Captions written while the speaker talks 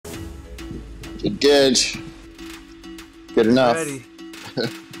Good. Good enough. Ready.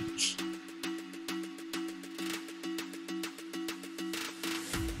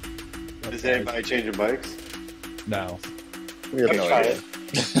 Is anybody changing bikes? No. We have no try idea.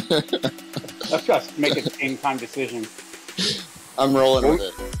 Let's just make a same time decision. I'm rolling with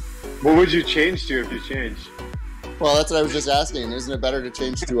it. What would you change to if you changed? Well, that's what I was just asking. Isn't it better to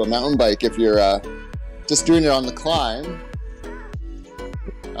change to a mountain bike if you're just doing it on the climb?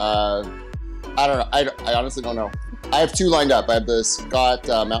 I don't know. I honestly don't know. I have two lined up. I have the Scott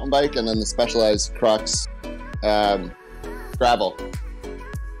mountain bike and then the Specialized Crux gravel.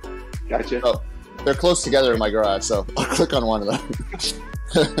 Gotcha. Oh, they're close together in my garage, so I'll click on one of them.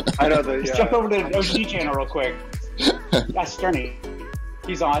 I know the. Just jump over to the OG channel real quick. That's Sterny.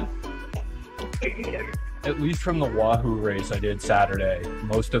 He's on. At least from the Wahoo race I did Saturday,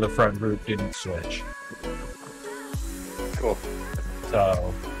 most of the front group didn't switch. Cool.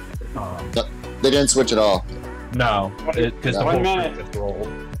 So, They didn't switch at all. no, because the 1 whole minute. group just rolled.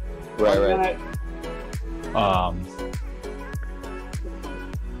 Right, 1 right. minute.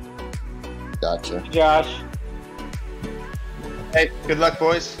 Gotcha. Josh. Hey, good luck,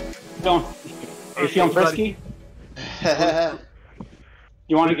 boys. Don't. Are you feeling frisky?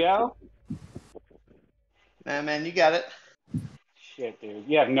 You want to go? Nah, man, you got it. Shit, dude.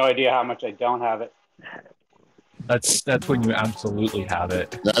 You have no idea how much I don't have it. That's when you absolutely have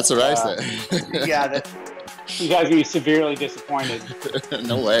it. That's what I said. You got it. You guys are gonna be severely disappointed.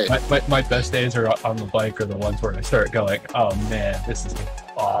 No way. My best days are on the bike are the ones where I start going, oh man, this is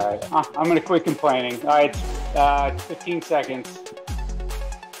All right, awful. I'm gonna quit complaining. All right, 15 seconds.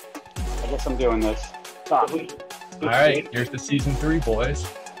 I guess I'm doing this. All right, here's the season 3, boys.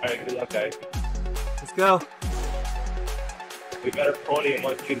 All right, good luck, guys. Let's go. We got a pony in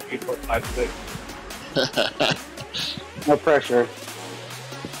 1, 2, 3, 4, 5, 6. No pressure.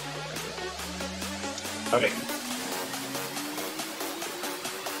 Okay.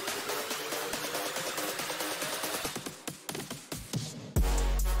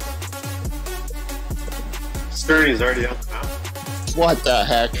 Sturdy's already up now. What the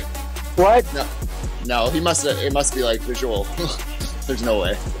heck? What? No, he must. It must be like visual. There's no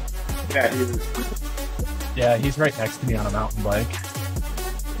way. Yeah, he was. Yeah, he's right next to me on a mountain bike.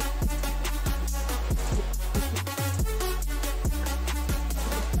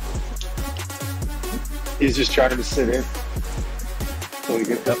 He's just trying to sit in. So we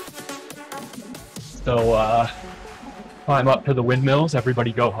get Yep. So, climb up to the windmills,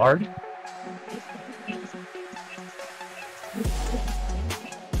 everybody go hard.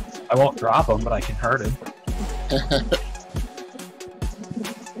 I won't drop him, but I can hurt him.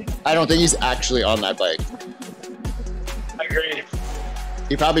 I don't think he's actually on that bike. I agree.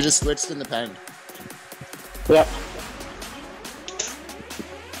 He probably just switched in the pen. Yep.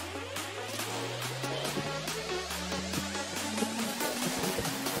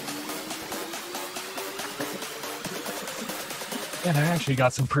 Yeah, I actually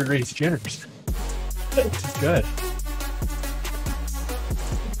got some pre-race jitters. Which is good.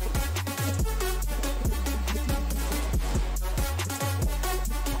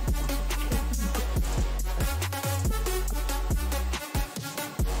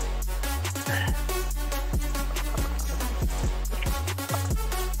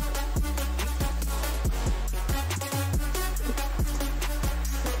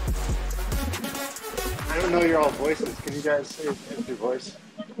 I don't know your all voices. Can you guys say your voice?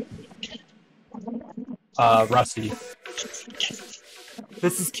 Rusty.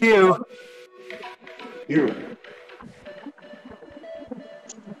 This is Q. You.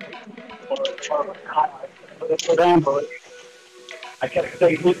 I kept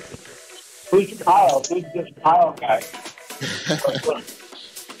saying, who's Kyle? Who's this Kyle guy?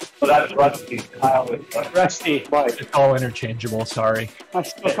 So that's Rusty. Kyle is Rusty. Mike. It's all interchangeable, sorry. I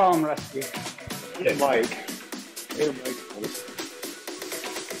still call him Rusty. Hey, Mike. Hey, Mike.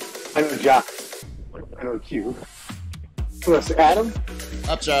 I know Jock. I know Q. Who else? Adam?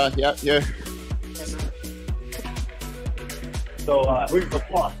 Up, John. Yep, here. So, who's the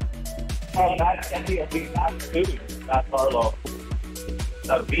plus? Oh, that's he'll be back too. That's Harlow.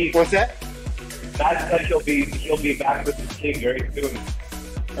 B. What's that? That said he'll be back with the team very soon.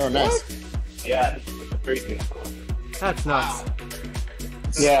 Oh, nice. Yeah, it's crazy. That's nuts.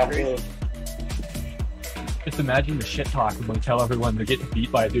 Yeah. Just imagine the shit talk when we tell everyone they're getting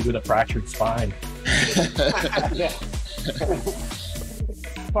beat by a dude with a fractured spine. Yeah.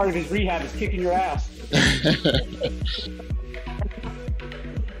 Part of his rehab is kicking your ass.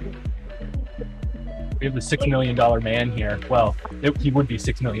 We have the $6 million man here. Well, he would be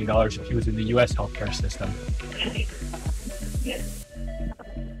 $6 million if he was in the U.S. healthcare system.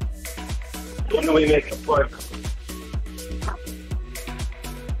 When do we make a push?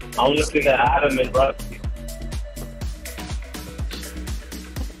 I'm looking at Adam and Rusty.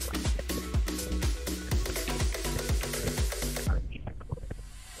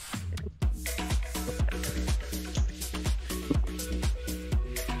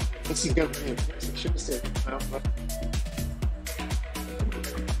 This is gonna be impressive. Should have stayed out, but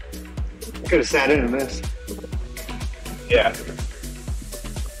I could have sat in on this. Yeah.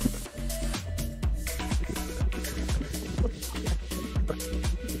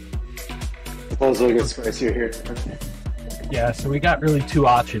 Suppose it'll get spicier here. Yeah, so we got really two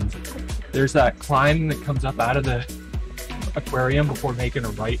options. There's that climb that comes up out of the aquarium before making a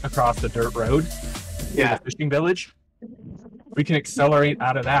right across the dirt road to Yeah. the fishing village. We can accelerate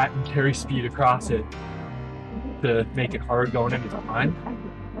out of that and carry speed across it to make it hard going into the climb.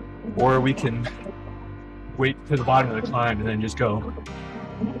 Or we can wait to the bottom of the climb and then just go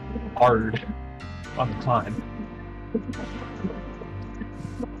hard on the climb.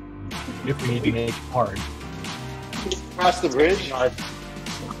 If we need to make it hard. Cross the bridge. Once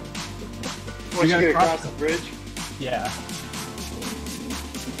you gotta get cross across the bridge, Yeah.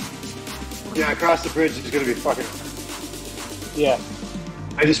 yeah, across the bridge is gonna be fucking. Yeah.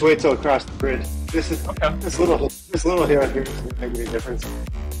 I just wait till across the bridge. This is Okay. this little hill here doesn't make any difference.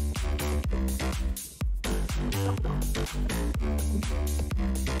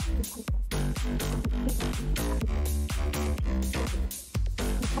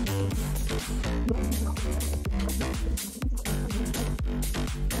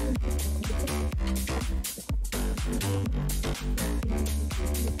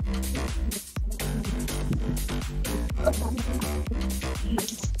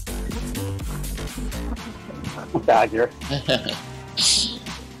 Badger.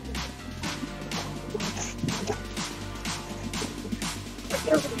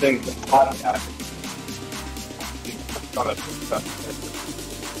 Everything's podcast.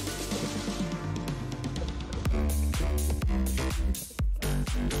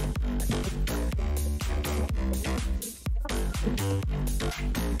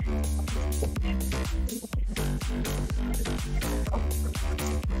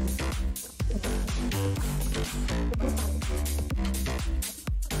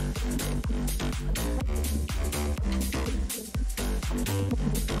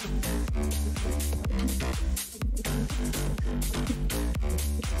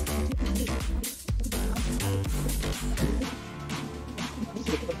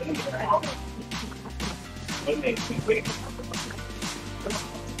 What makes me wait?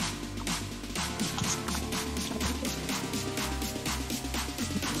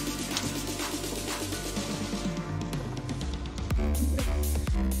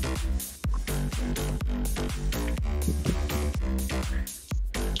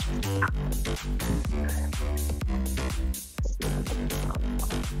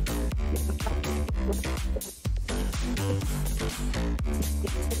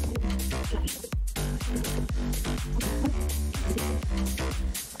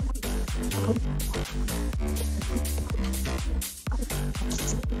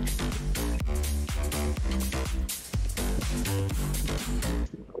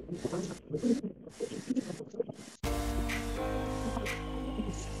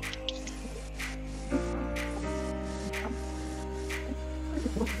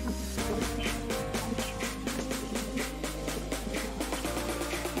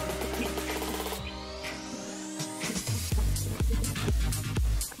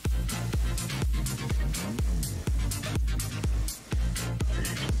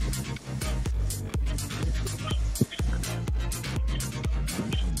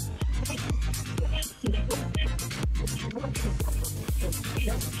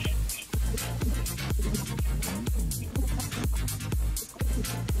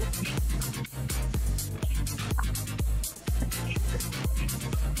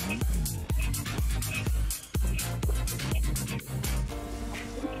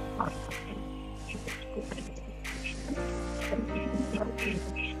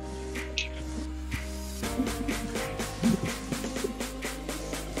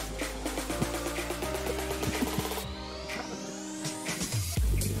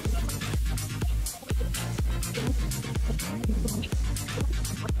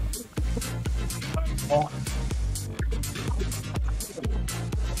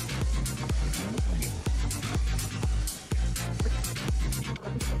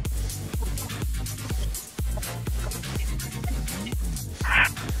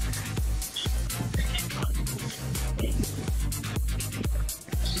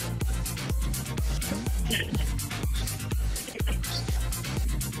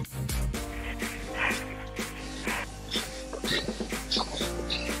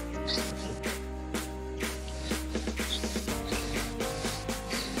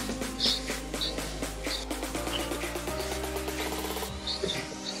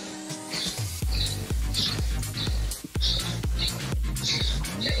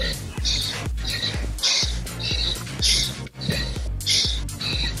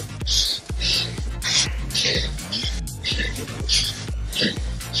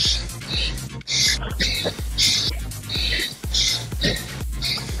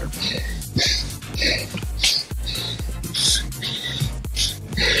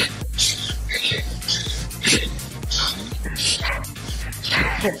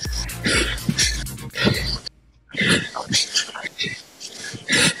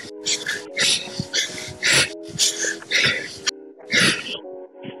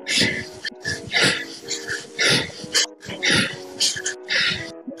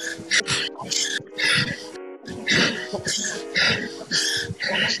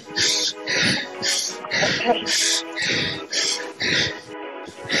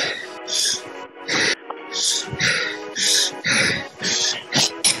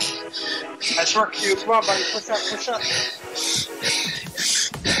 Nice work, Q. Come on, buddy. Push up, push up.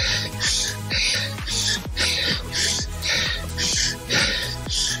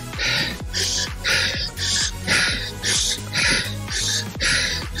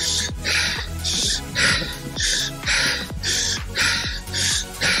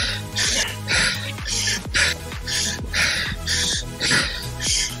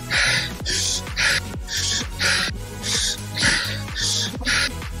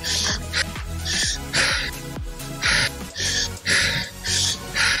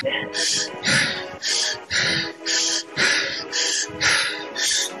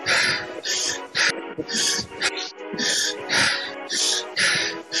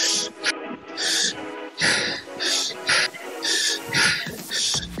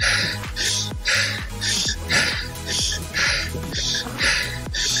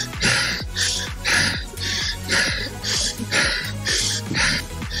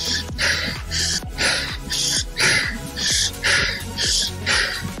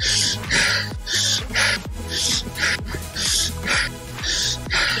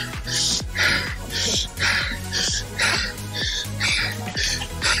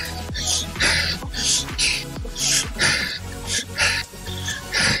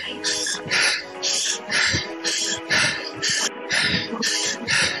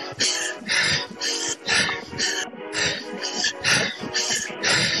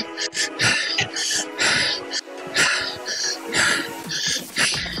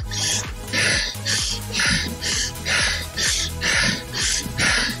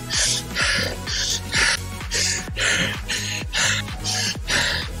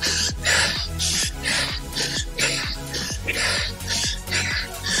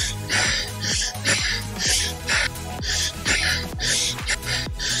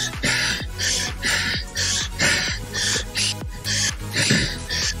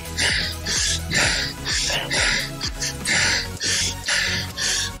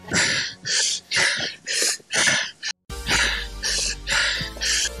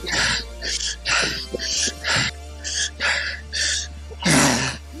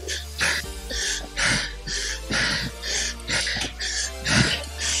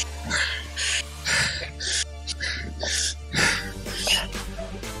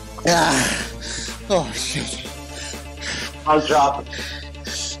 Ah. Oh, shit. I'll drop.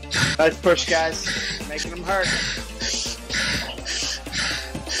 Nice push, guys. Making them hurt.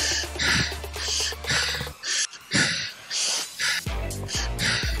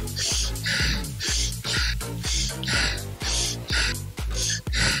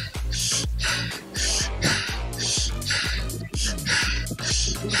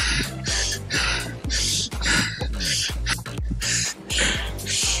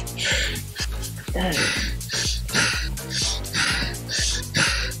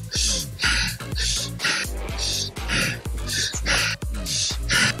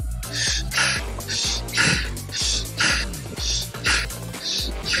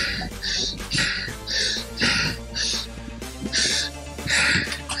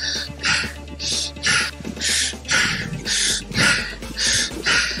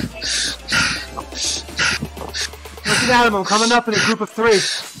 Looking at him, I'm coming up in a group of 3.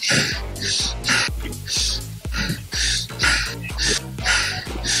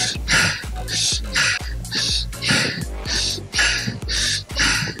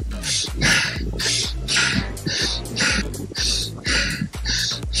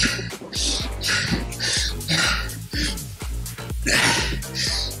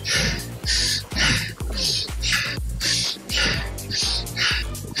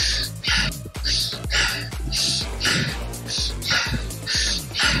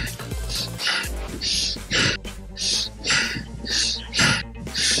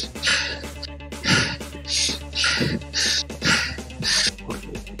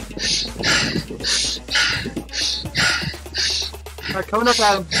 Alright, coming up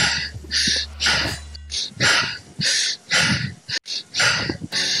at him.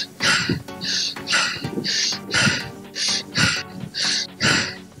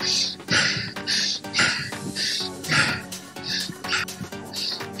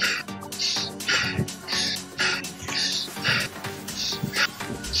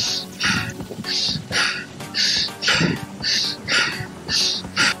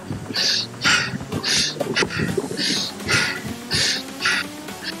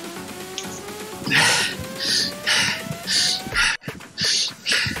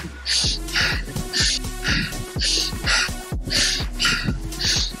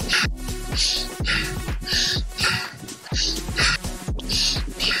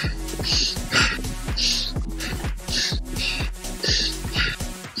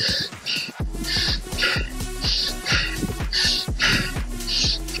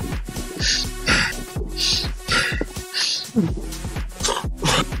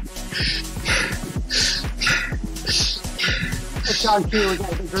 on cue. We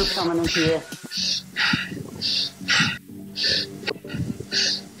got the group coming into here.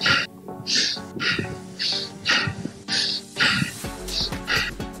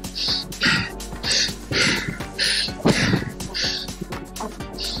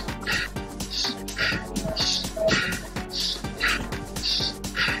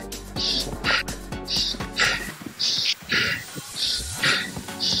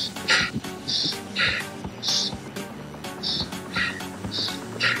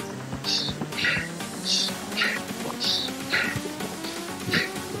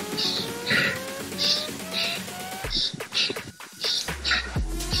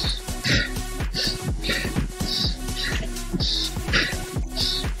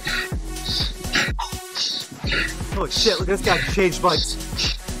 Holy shit, look at this guy changed bikes.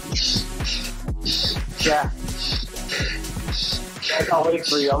 Yeah. Guys, I'm waiting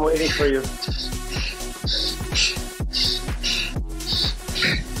for you. I'm waiting for you.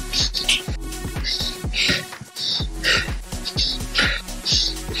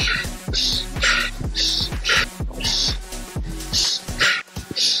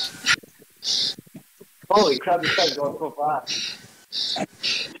 Holy crap, this guy's going so fast.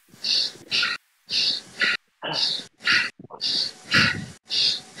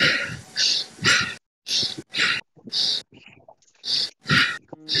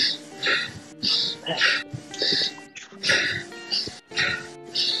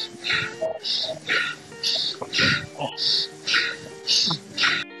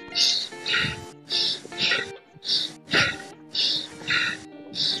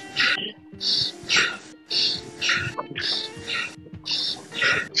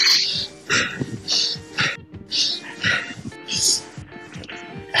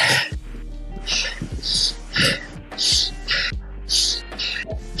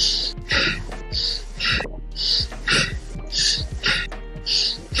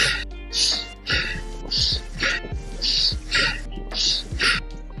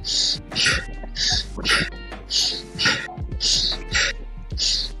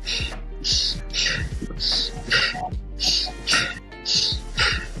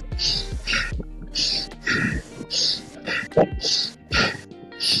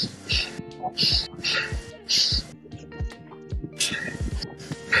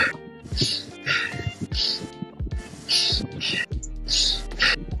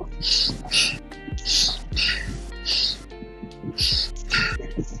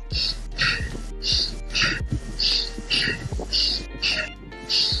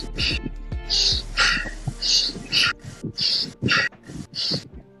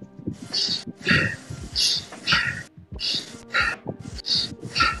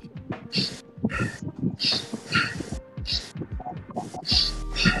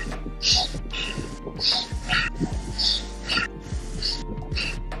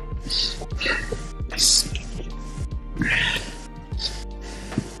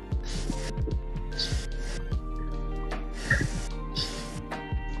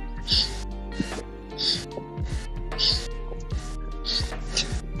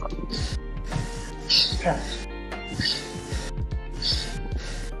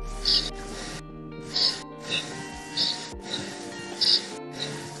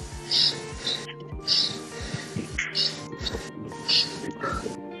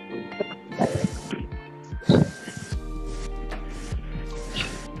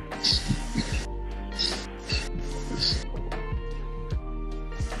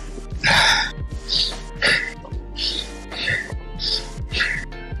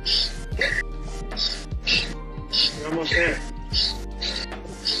 We're almost there.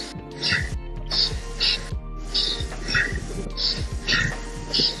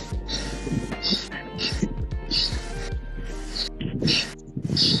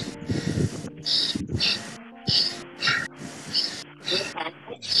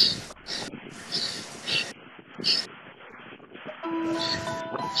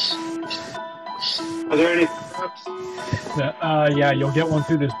 Are there any props? Yeah, you'll get one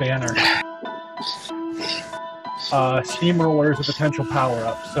through this banner. Steamroller is a potential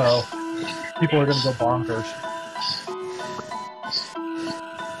power-up, so people are going to go bonkers.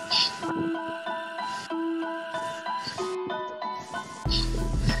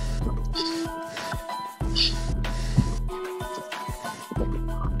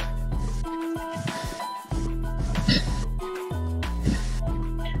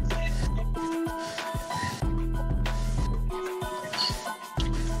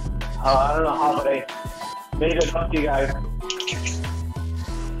 I don't know how, but I made it up to you guys.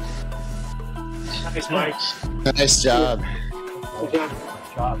 Nice, Mike. Nice job. Good job.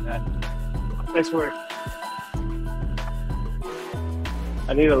 Good job, man. Nice work.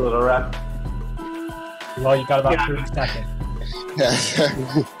 I need a little rest. Well, you got about 30 seconds. Yeah.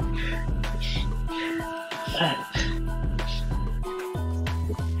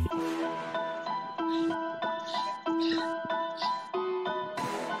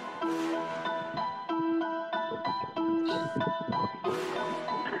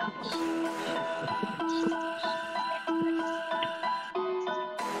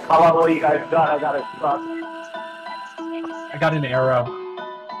 How about what you guys got? I got a truck. I got an arrow.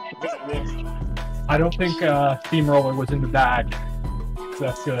 I don't think steamroller was in the bag, so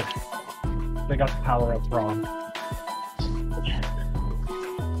that's good. They got the power up wrong.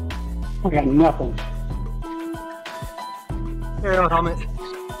 I got nothing. Aerial helmet.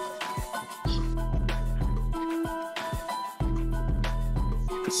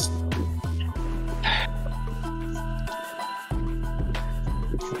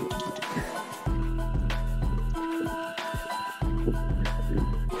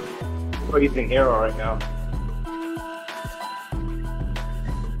 We're using arrow right now.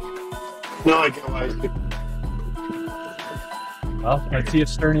 No idea why. Well, let's see if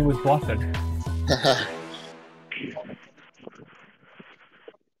Sterney was bluffing.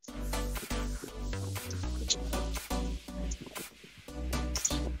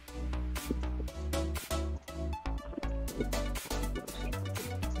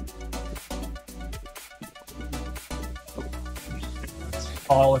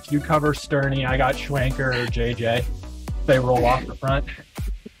 Paul, if you cover Sterney, I got Schwanker or JJ. They roll off the front.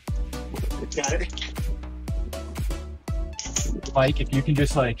 Got it. Mike, if you can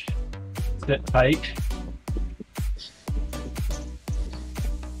just like sit tight.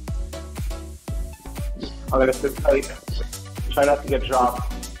 I'm gonna sit tight. Try not to get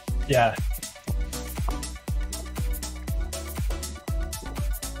dropped. Yeah.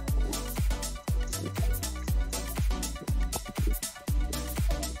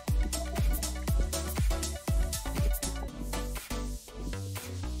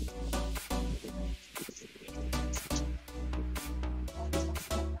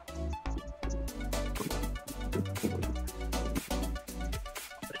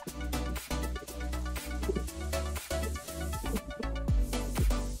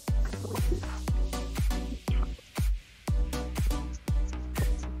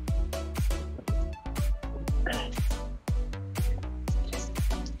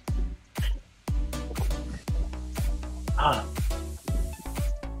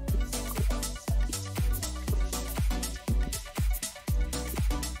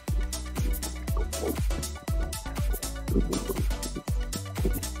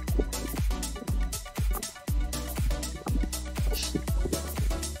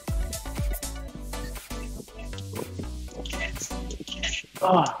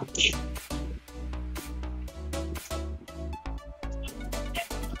 Oh.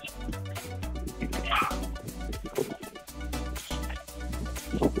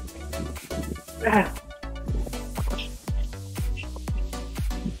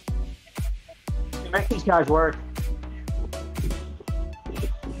 You make these guys work.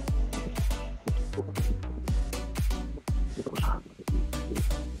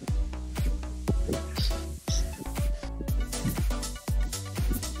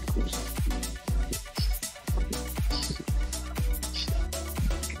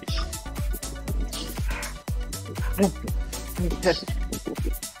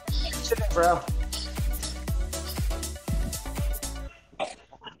 Sit in, bro.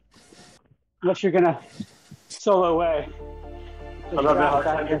 Unless you're gonna solo away. I'm having a hard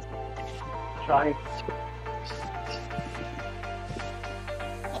time trying.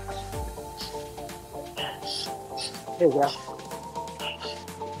 There you go.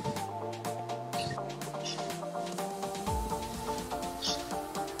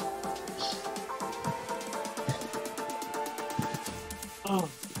 Oh.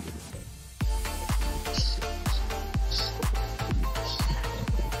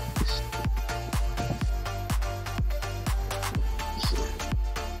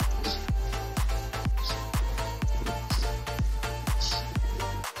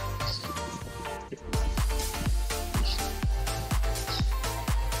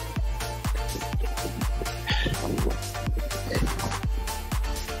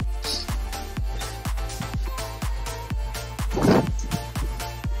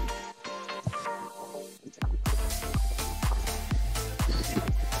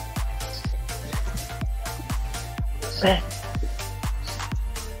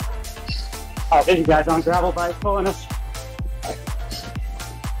 Oh, there's you guys on gravel bike pulling us.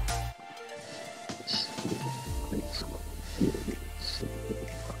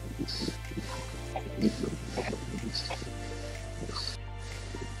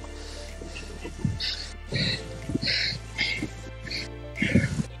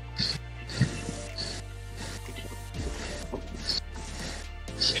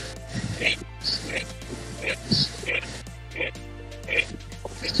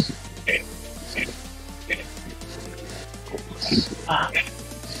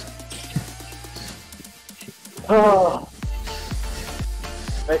 Oh.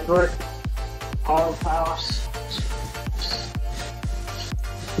 Nice work. All power.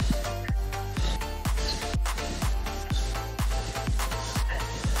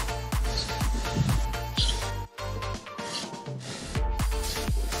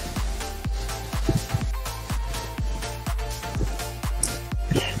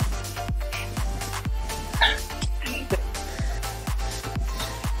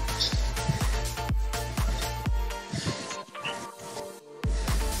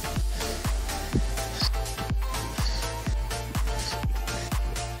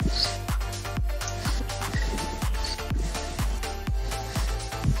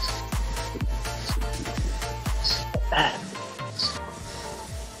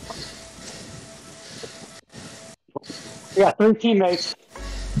 We got 3 teammates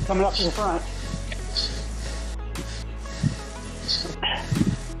coming up to the front.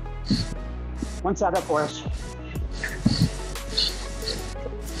 One side up for us.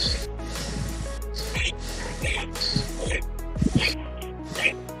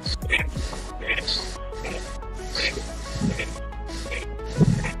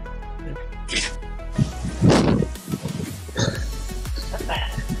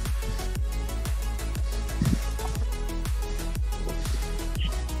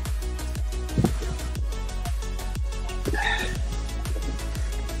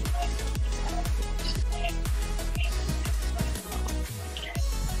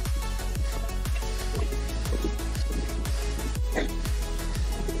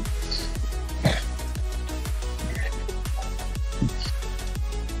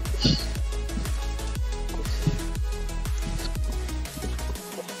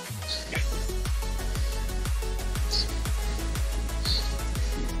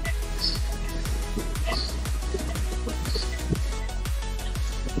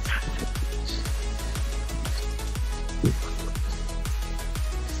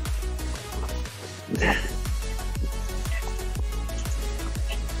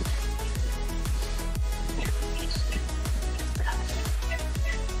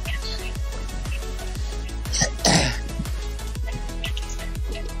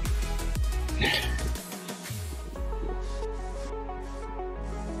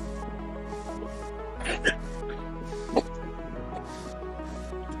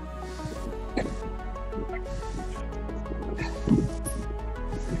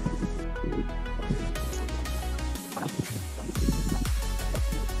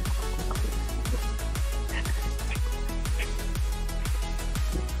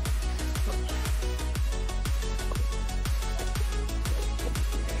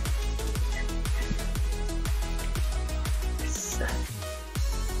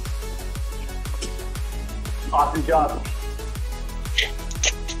 Awesome job.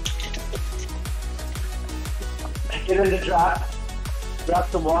 Get in the drop, grab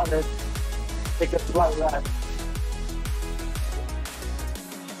some water, take a slight rest.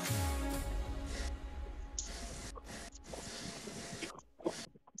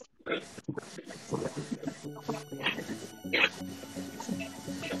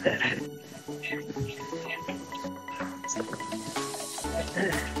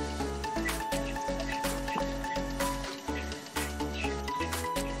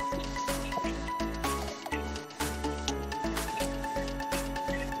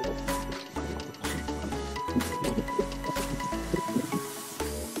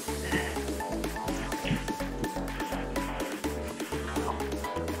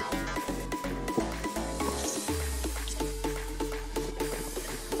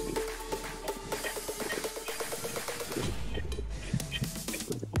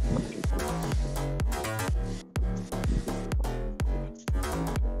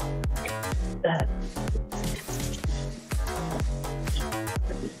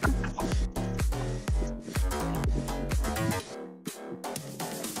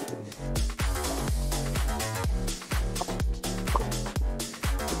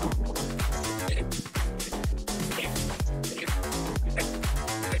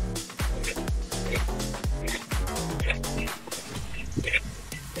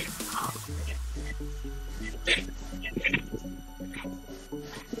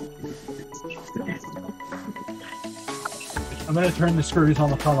 I'm going to turn the screws on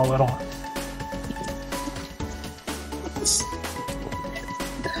the front a little.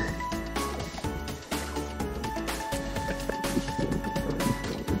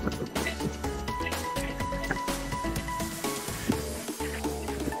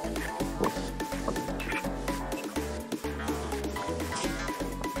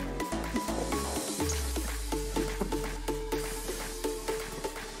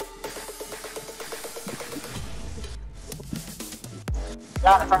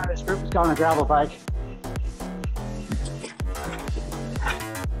 Guy in front of this group has got on a gravel bike.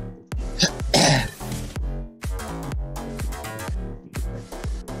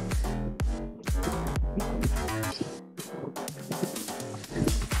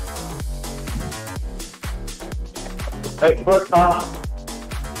 Hey, foot off.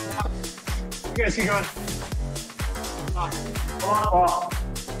 You guys keep going. Off.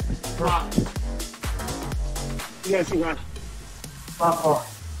 You guys keep going. Off.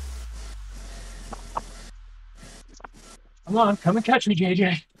 Come on, come and catch me,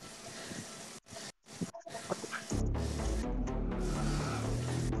 JJ.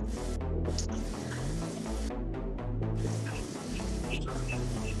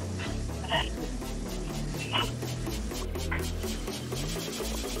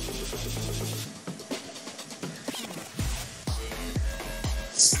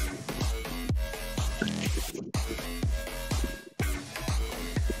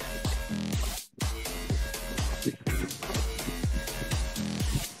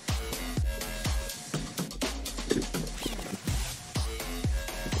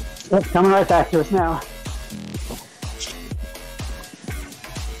 It's coming right back to us now.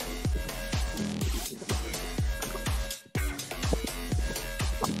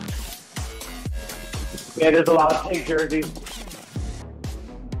 Yeah, there's a lot of pink jerseys.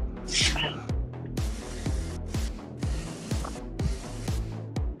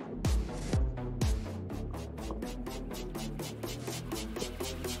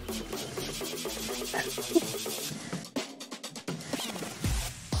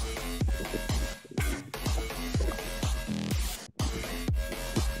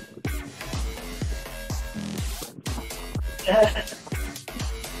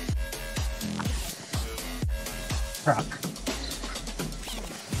 Crap.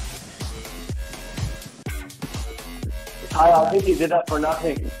 I think he did that for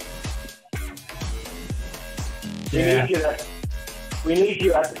nothing. Yeah. We need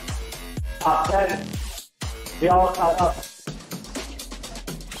you at top 10. We all caught up.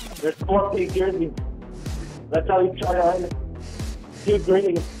 There's 4 pink jerseys. Let's how you try to end 2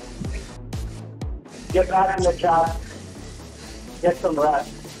 green. Get back in the trap. Get some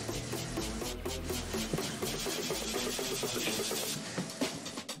rest.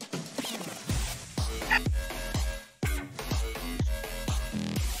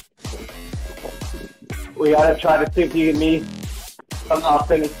 We gotta try to see if you and me somehow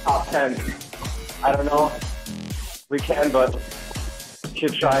finish top 10. I don't know. We can, but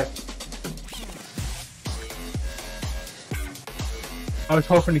should try. I was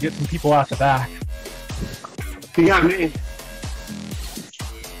hoping to get some people out the back. You got me.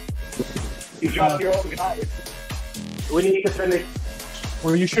 You dropped your own guy. We need to finish.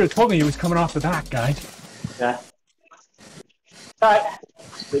 Well, you should have told me he was coming off the back, guys. Yeah. Alright,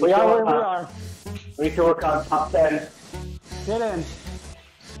 we are where we are. We need to work on top 10. Get in.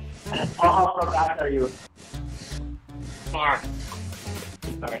 How far back are you? Far.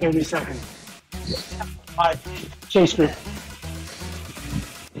 30 seconds. Chase group.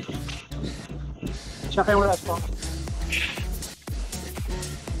 Jump in with us, Paul.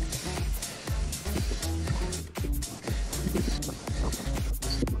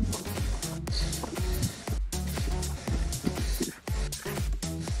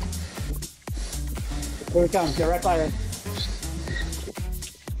 Here it comes. Get right by it.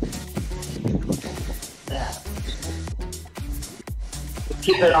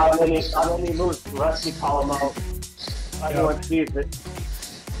 Keep it on any moves. Rusty, call him out. Everyone sees it.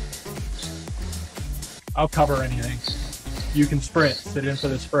 I'll cover anything. You can sprint. Sit in for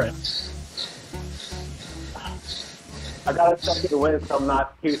the sprint. I got a second to win, so I'm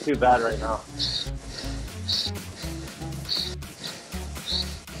not too bad right now.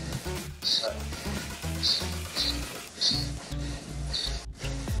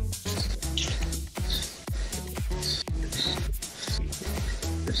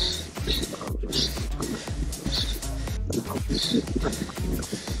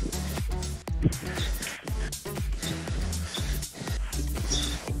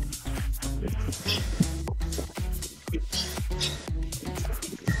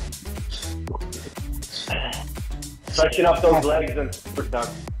 Stretching up those legs and we're done.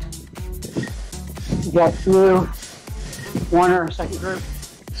 You got Drew, Warner, second group.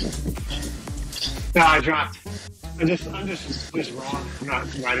 No, I dropped. I'm just wrong. I'm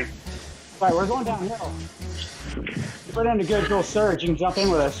not riding. Right, we're going downhill. If we're in a good little surge, you can jump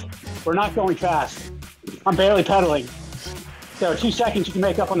in with us. We're not going fast. I'm barely pedaling. So 2 seconds you can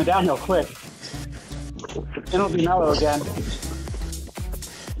make up on the downhill quick. Then it'll be mellow again.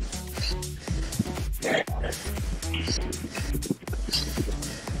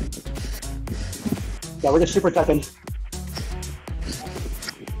 Yeah, we're just super tucking.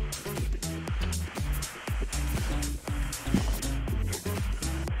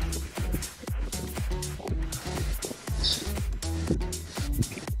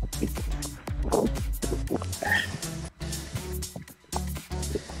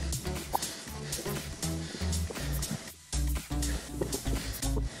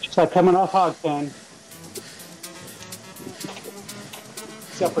 It's like coming off hog pen.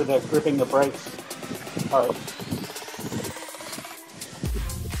 Except for the gripping the brakes. All right.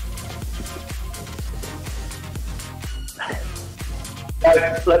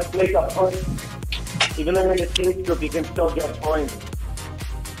 Guys, let's make a point. Even though you're in the team group, you can still get points.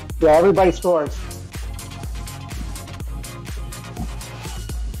 Yeah, everybody scores.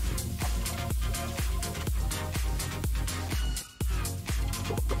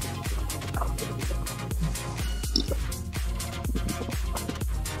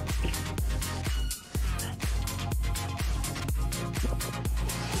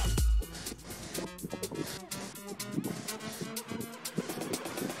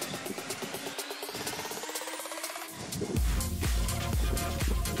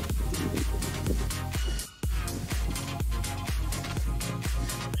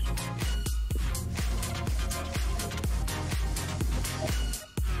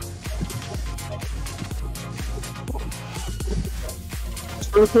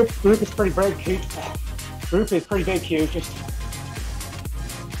 Group is pretty big, cute. Group is pretty big, cute. Just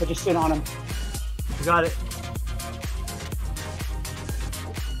sit on him. You got it.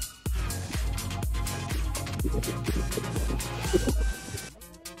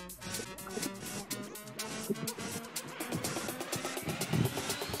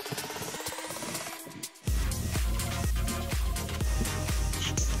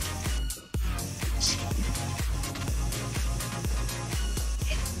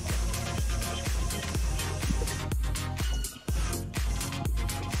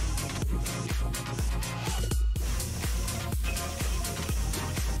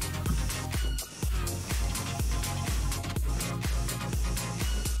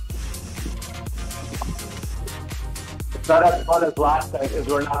 Not as fun as last time because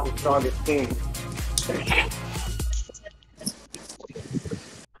we're not the strongest team.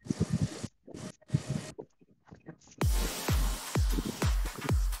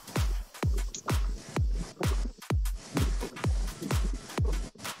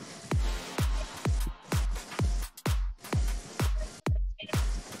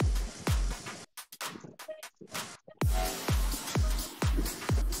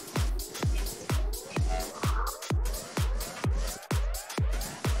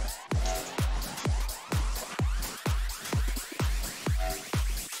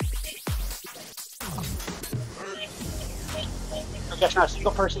 I guess not a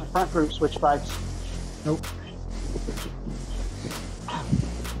single person in the front group switch bikes. Nope.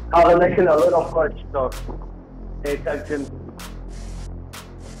 Oh, they're making a little push, so pay attention.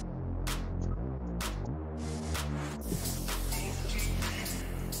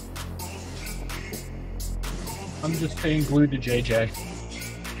 I'm just staying glued to JJ.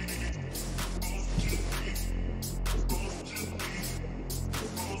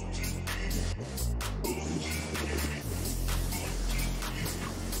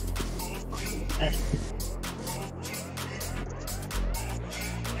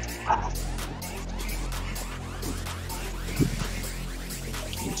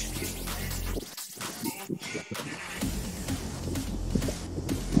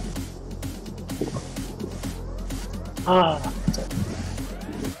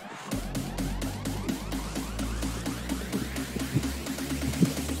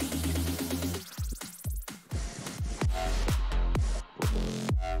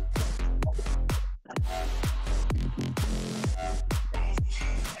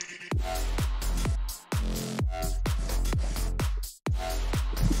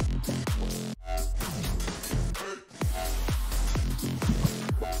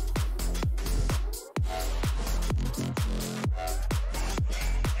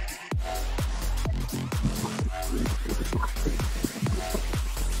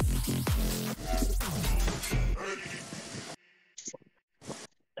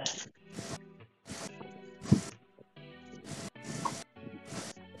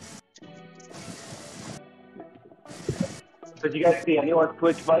 Did you guys see anyone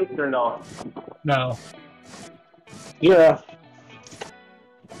switch bikes or no? No. Yeah.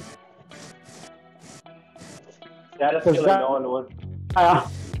 Yeah, that's feeling no one was. Yeah,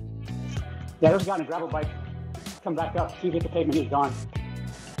 there's a guy on a gravel bike. Come back up. See if hit the pavement. He's gone.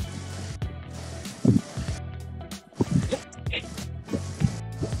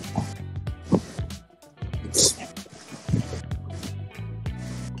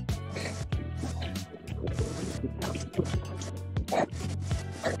 Keep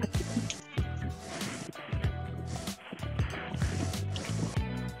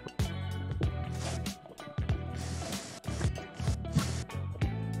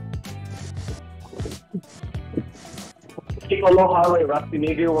a low heart rate, Rusty.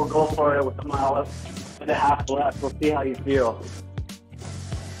 Maybe we'll go for it with a mile and a half left. We'll see how you feel.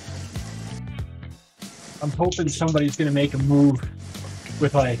 I'm hoping somebody's gonna make a move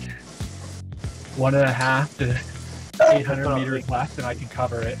with like 1.5 to 800 meters left, and I can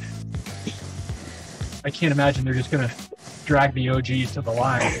cover it. I can't imagine they're just gonna drag the OGs to the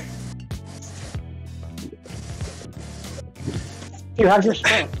line. You have your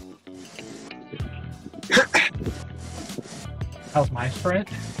sprint. How's my sprint?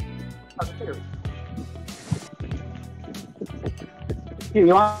 Here,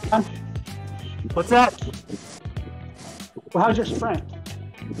 you on? What's that? Well, how's your sprint?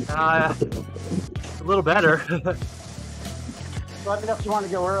 A little better. Let me know if you want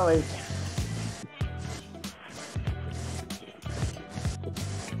to go early.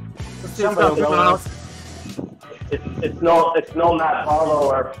 Somebody will go early. It's no Matt Harlow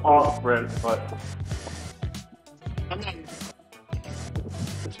or Paul sprint, but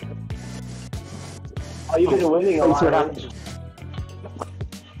oh, you've been winning a lot.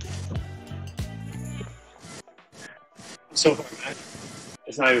 So far, man.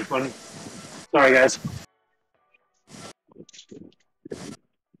 It's not even funny. Sorry, guys.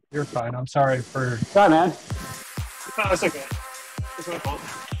 You're fine. I'm sorry for. Sorry, man. No, it's okay. It's my fault.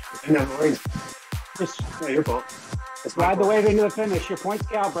 No worries. Just It's not your fault. It's my ride the fault. wave into the finish. Your points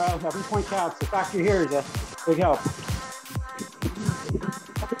count, bro. Every point counts. The fact you're here is a big help.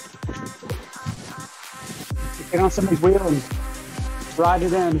 Get on somebody's wheel and ride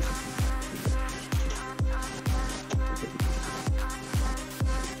it in.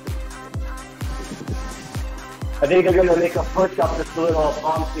 I think they're gonna make a push up this little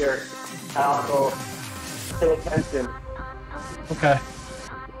bump here. So pay attention. Okay.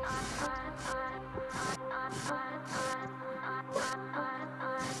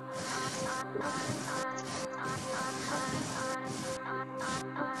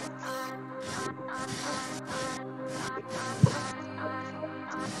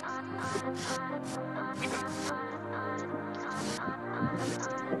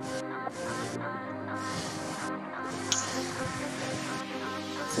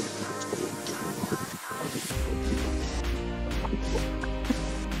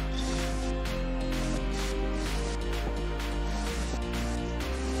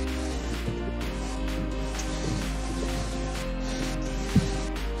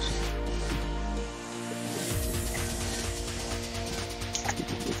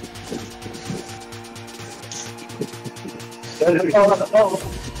 There's a go on the boat.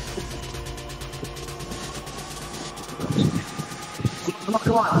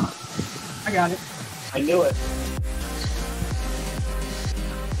 Come on. I got it. I knew it.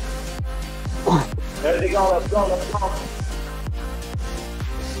 There they go. Let's go. Let's go.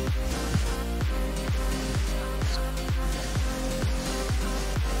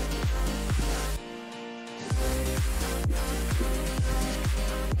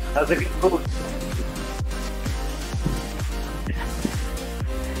 That's a good move.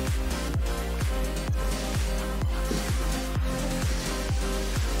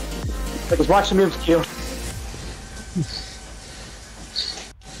 Just watch the moves, Q.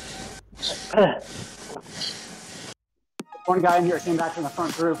 One guy in here came back from the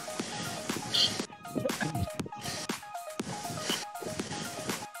front group.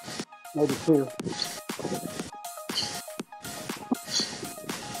 Maybe two.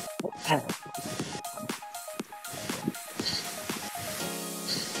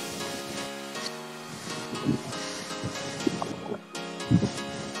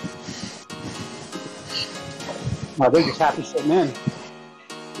 Oh, they're just happy sitting in.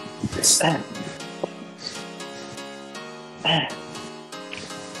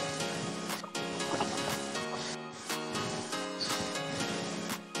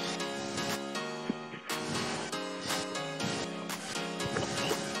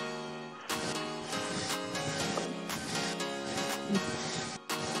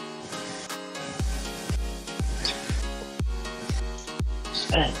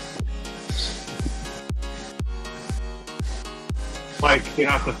 Mike, get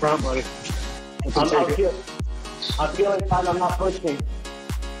off the front, buddy. I'm feeling fine. I'm not pushing.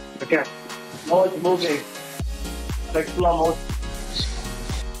 Okay. No, it's moving. Like slow motion.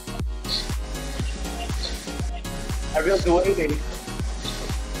 Everyone's waiting.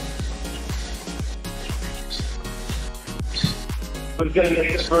 Who's gonna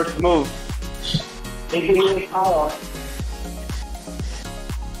get the first move? They can use power.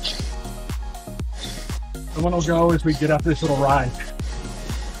 Someone will go as we get up this little rise.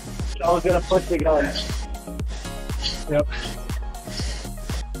 I was gonna push the gun. Yep.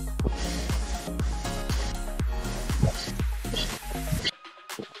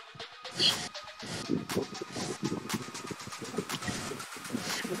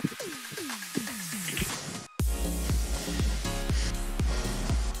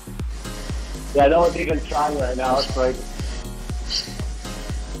 Yeah, no one's even trying right now. It's like,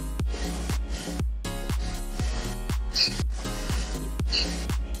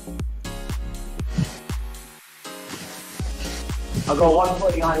 I'll go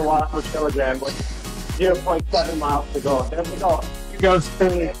 149 watts per kilogram with 0.7 miles to go. There we go. Here goes.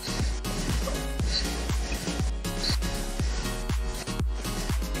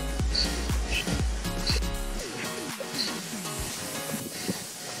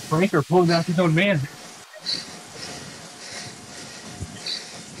 Franker pulling out his own man.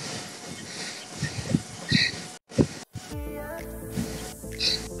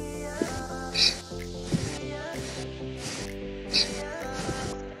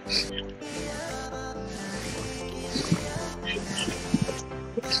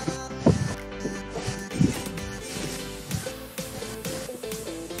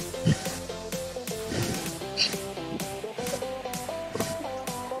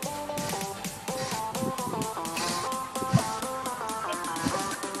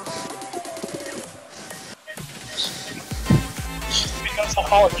 I'll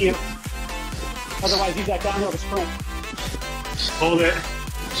call it you. Otherwise, use that downhill to sprint. Hold it.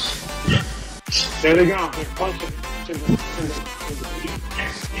 There they go. They're punching.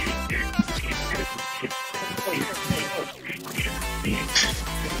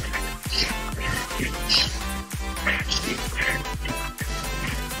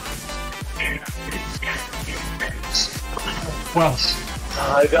 Well,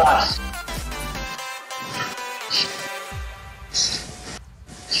 Oh my God.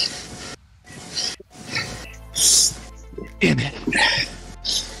 damn it.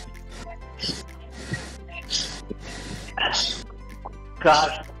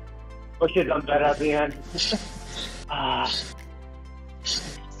 Gosh. Wish you'd done better at the end. Ah.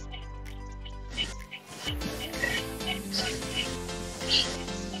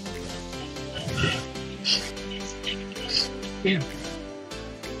 Damn.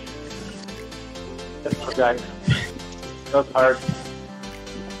 That's okay. That was hard.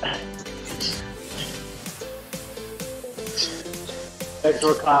 Thanks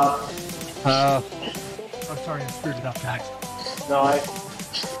for Kyle. I'm sorry I screwed it up, guys. No,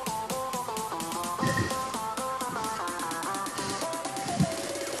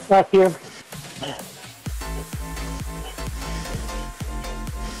 Back here.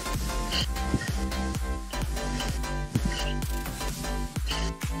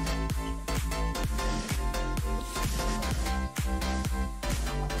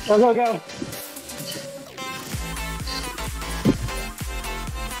 Go, go, go.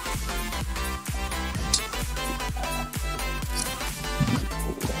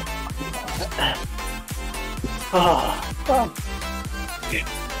 Oh.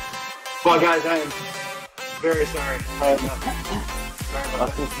 Well, guys, I am very sorry. I am not. Sorry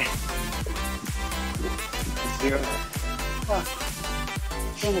about that. Zero.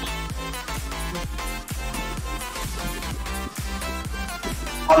 Finish.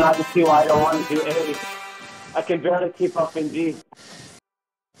 I'm not the two. I don't want to do A. I can barely keep up in D.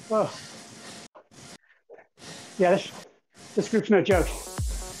 Oh. Yeah, this group's no joke.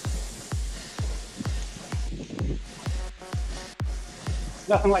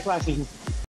 Nothing like last season.